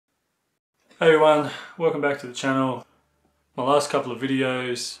Hey everyone, welcome back to the channel. My last couple of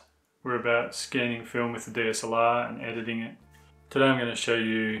videos were about scanning film with the DSLR and editing it. Today I'm going to show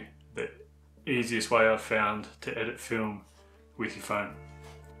you the easiest way I've found to edit film with your phone.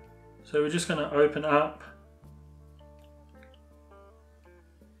 So we're just going to open up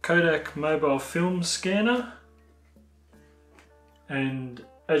Kodak mobile film scanner, and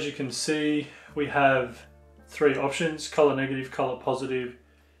as you can see we have three options: color negative, color positive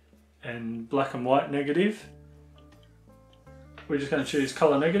and black and white negative. We're just going to choose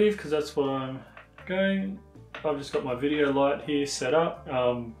color negative because that's what I'm going. I've just got my video light here set up.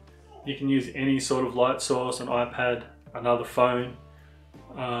 You can use any sort of light source, an iPad, another phone.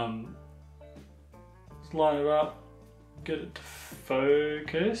 Let's line it up, get it to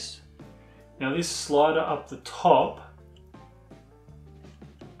focus. Now this slider up the top,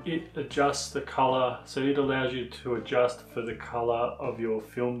 it adjusts the color, so it allows you to adjust for the color of your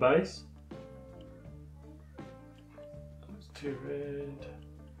film base. It's too red.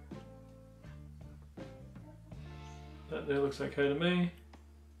 That there looks okay to me.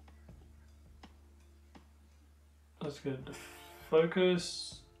 Let's get it to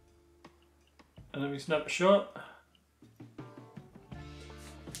focus. And then we snap a shot.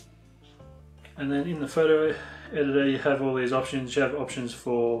 And then in the photo editor you have all these options. You have options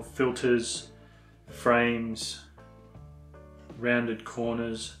for filters, frames, rounded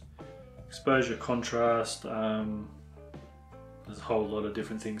corners, exposure, contrast. There's a whole lot of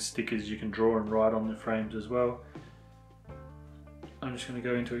different things. Stickers you can draw and write on the frames as well. I'm just going to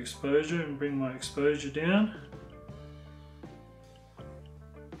go into exposure and bring my exposure down.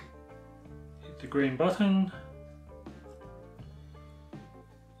 Hit the green button.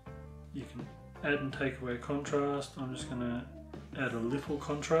 You can add and take away contrast. I'm just going to add a little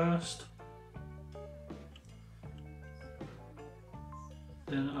contrast.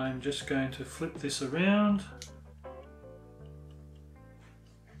 Then I'm just going to flip this around.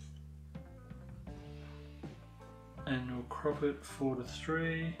 And we'll crop it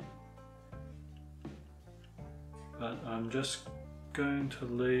 4:3. But I'm just going to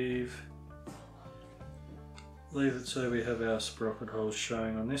leave it so we have our sprocket holes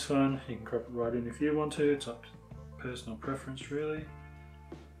showing on this one. You can crop it right in if you want to, it's up to personal preference really.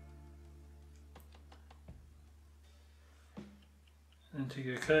 And tick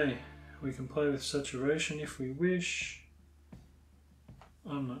OK. We can play with saturation if we wish.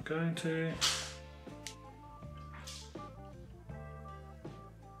 I'm not going to.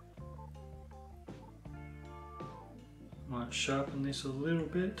 Might sharpen this a little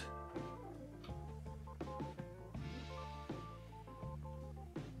bit.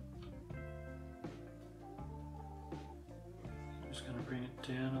 Just going to bring it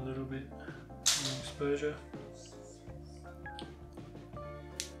down a little bit on exposure.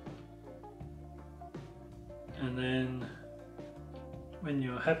 And then when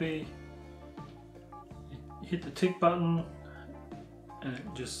you're happy, you hit the tick button and it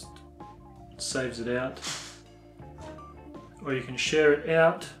just saves it out. Or you can share it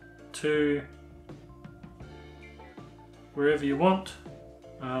out to wherever you want.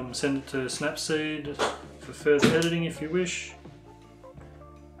 Send it to Snapseed for further editing if you wish.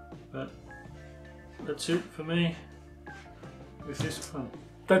 But that's it for me with this one.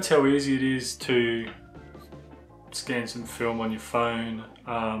 That's how easy it is to scan some film on your phone.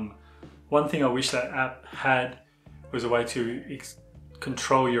 One thing I wish that app had was a way to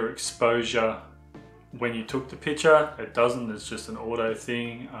control your exposure when you took the picture. It doesn't, it's just an auto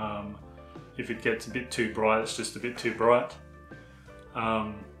thing. If it gets a bit too bright, it's just a bit too bright.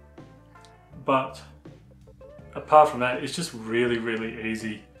 But apart from that, it's just really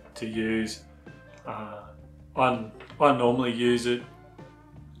easy to use. I normally use it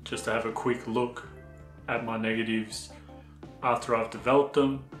just to have a quick look at my negatives after I've developed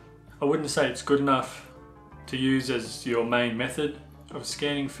them. I wouldn't say it's good enough to use as your main method of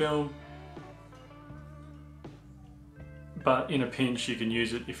scanning film, but in a pinch you can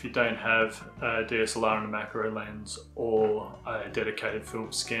use it if you don't have a DSLR and a macro lens or a dedicated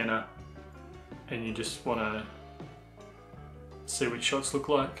film scanner and you just want to see what shots look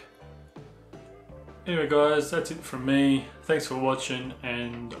like. Anyway guys, that's it from me. Thanks for watching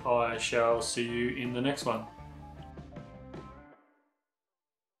and I shall see you in the next one.